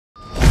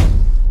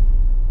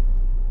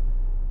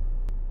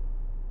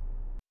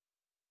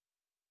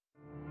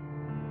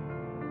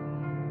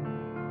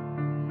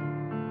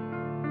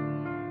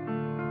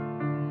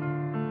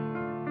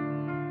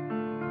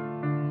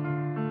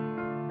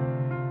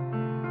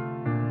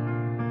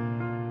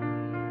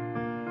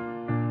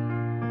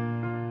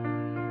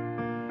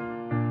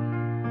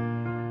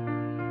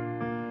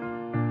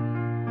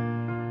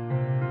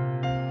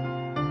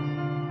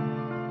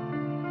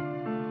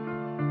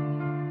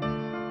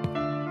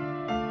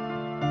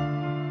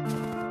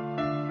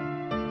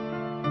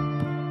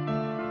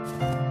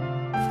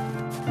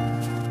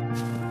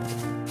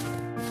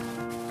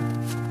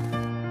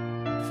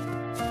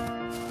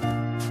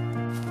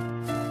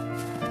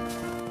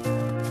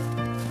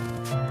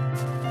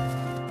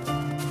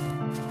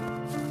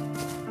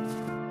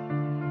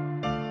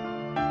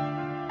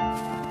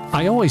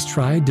I always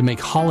tried to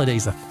make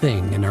holidays a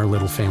thing in our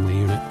little family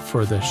unit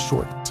for the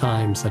short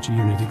time such a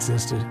unit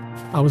existed.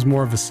 I was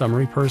more of a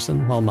summery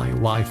person, while my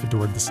wife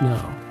adored the snow.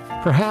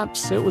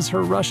 Perhaps it was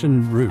her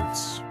Russian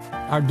roots.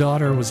 Our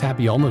daughter was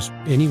happy almost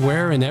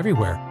anywhere and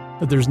everywhere,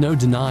 but there's no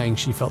denying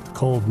she felt the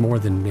cold more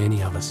than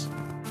any of us.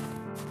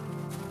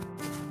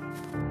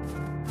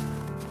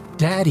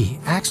 "Daddy,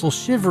 Axel's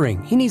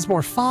shivering. He needs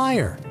more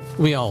fire."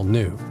 We all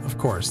knew, of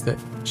course, that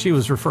she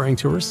was referring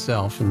to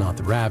herself and not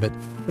the rabbit,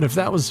 but if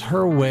that was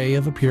her way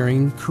of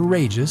appearing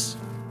courageous,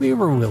 we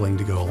were willing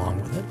to go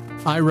along with it.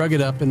 I rug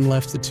it up and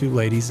left the two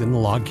ladies in the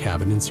log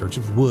cabin in search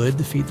of wood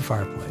to feed the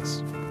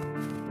fireplace.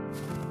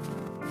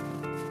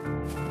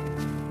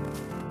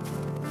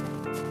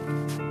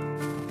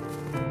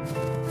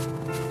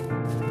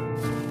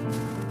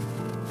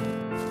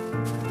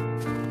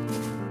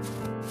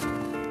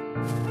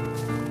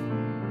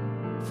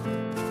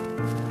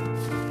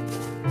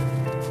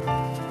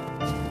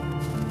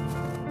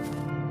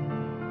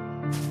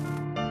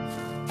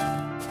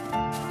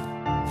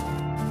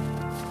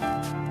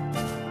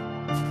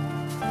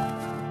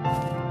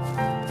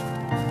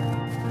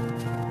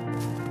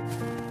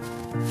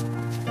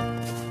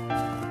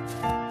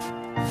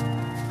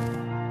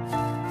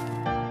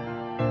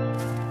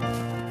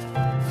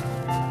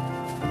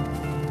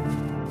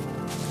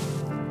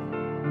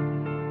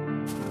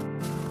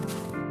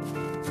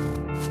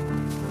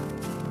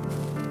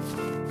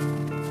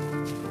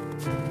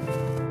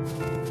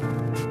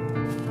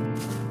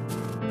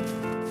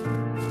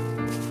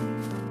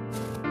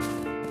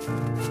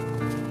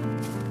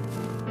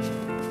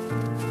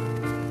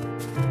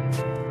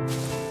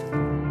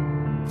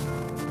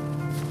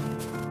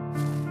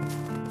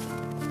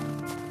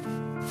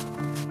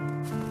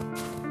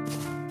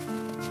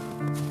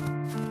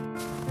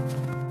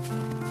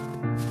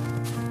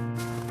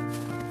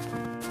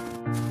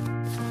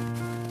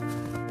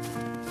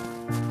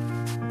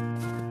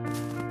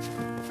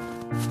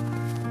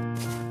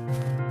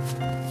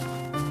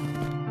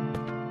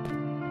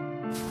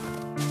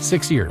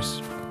 "6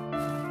 years.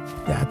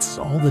 That's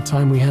all the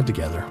time we had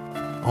together,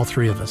 all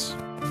three of us.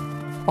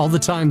 All the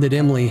time that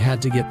Emily had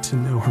to get to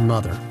know her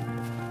mother.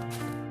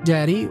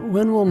 "Daddy,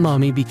 when will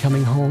Mommy be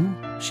coming home?"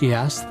 she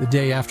asked the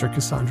day after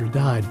Cassandra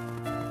died.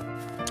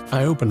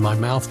 I opened my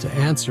mouth to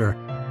answer,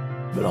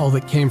 but all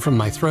that came from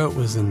my throat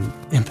was an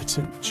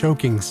impotent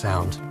choking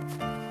sound.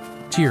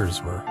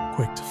 Tears were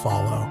quick to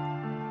follow.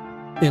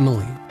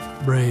 Emily,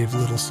 brave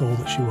little soul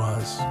that she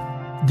was,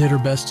 did her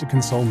best to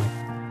console me.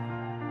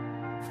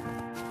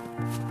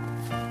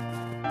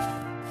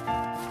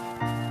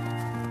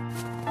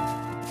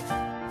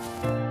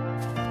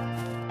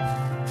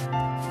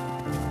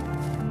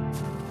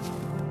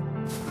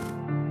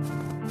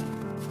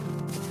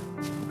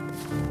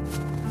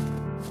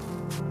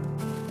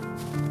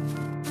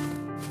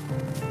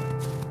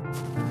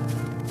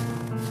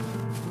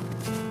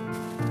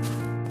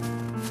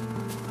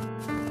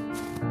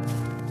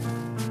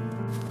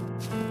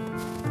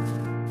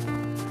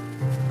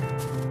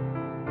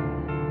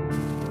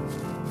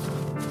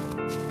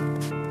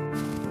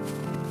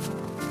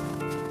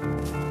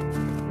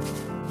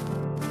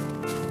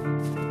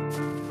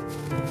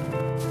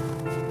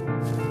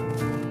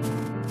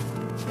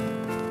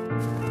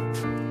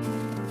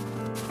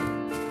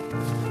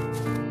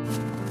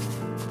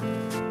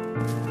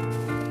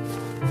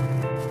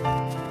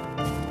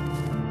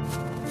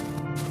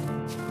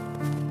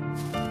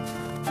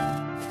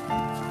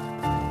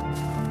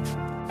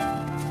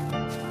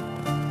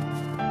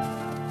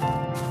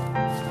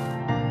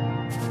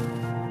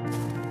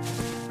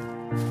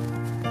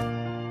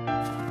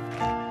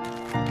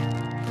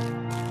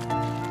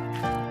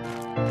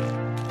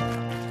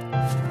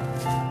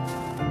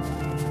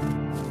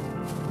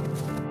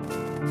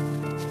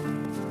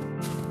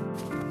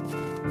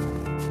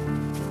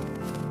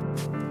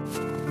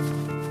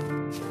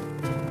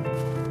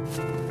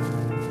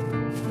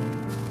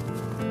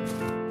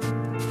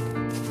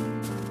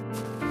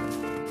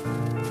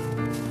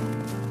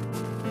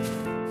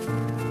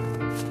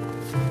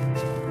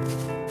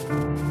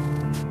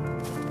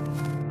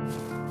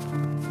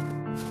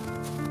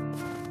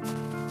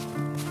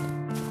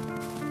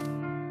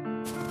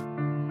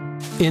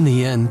 In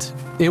the end,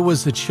 it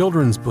was the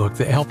children's book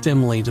that helped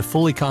Emily to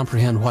fully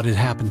comprehend what had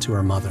happened to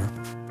her mother.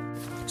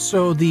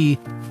 So the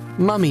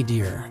mummy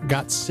deer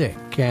got sick,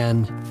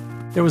 and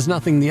there was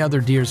nothing the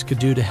other deers could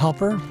do to help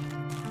her?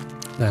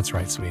 That's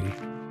right, sweetie.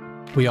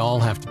 We all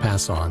have to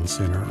pass on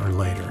sooner or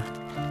later.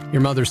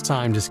 Your mother's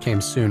time just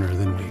came sooner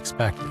than we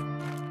expected.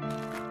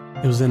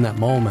 It was in that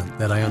moment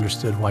that I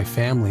understood why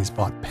families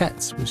bought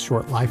pets with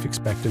short life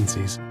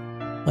expectancies,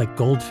 like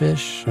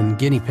goldfish and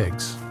guinea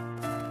pigs.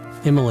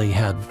 Emily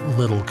had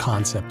little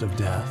concept of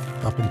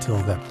death up until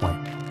that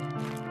point.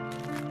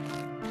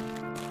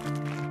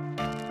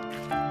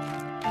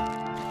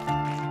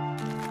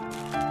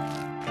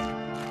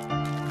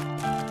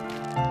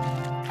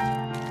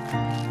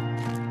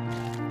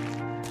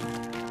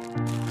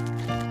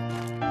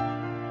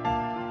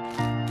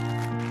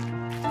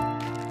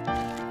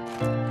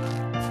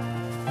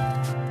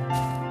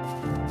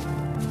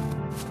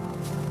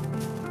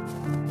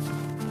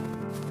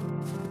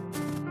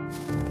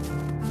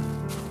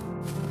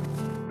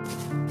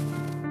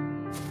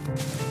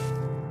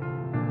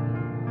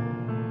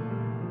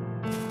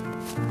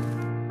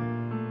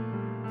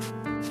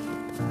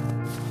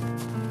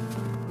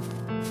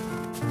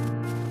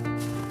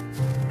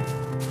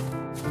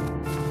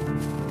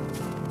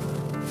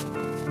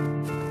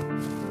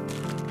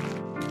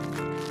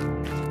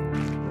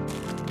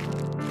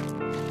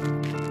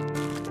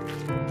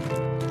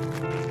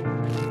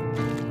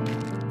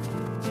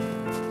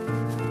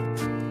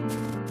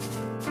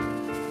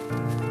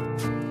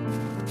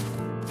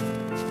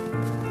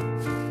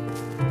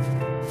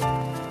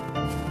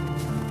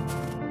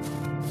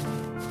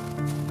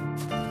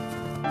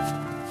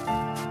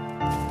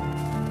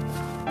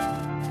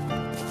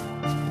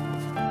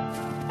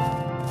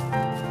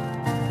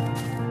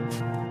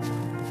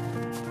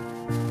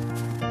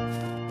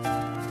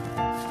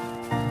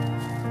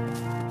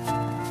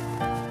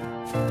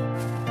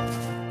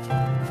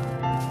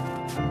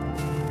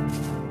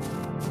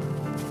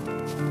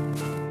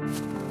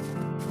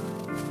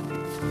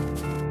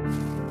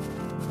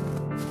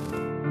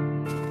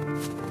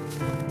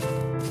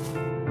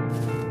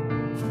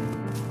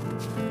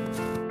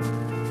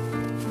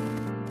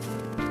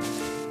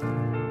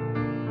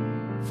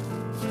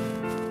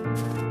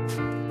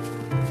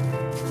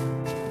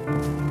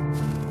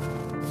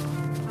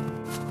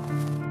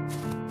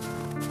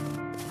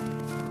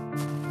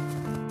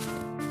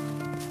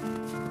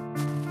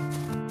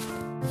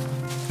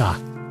 Ah,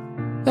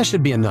 that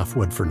should be enough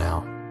wood for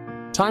now.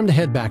 Time to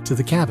head back to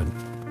the cabin.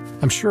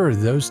 I'm sure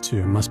those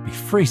two must be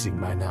freezing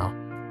by now.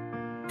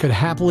 Could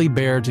happily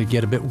bear to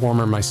get a bit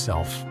warmer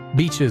myself.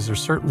 Beaches are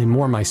certainly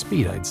more my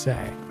speed, I'd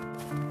say.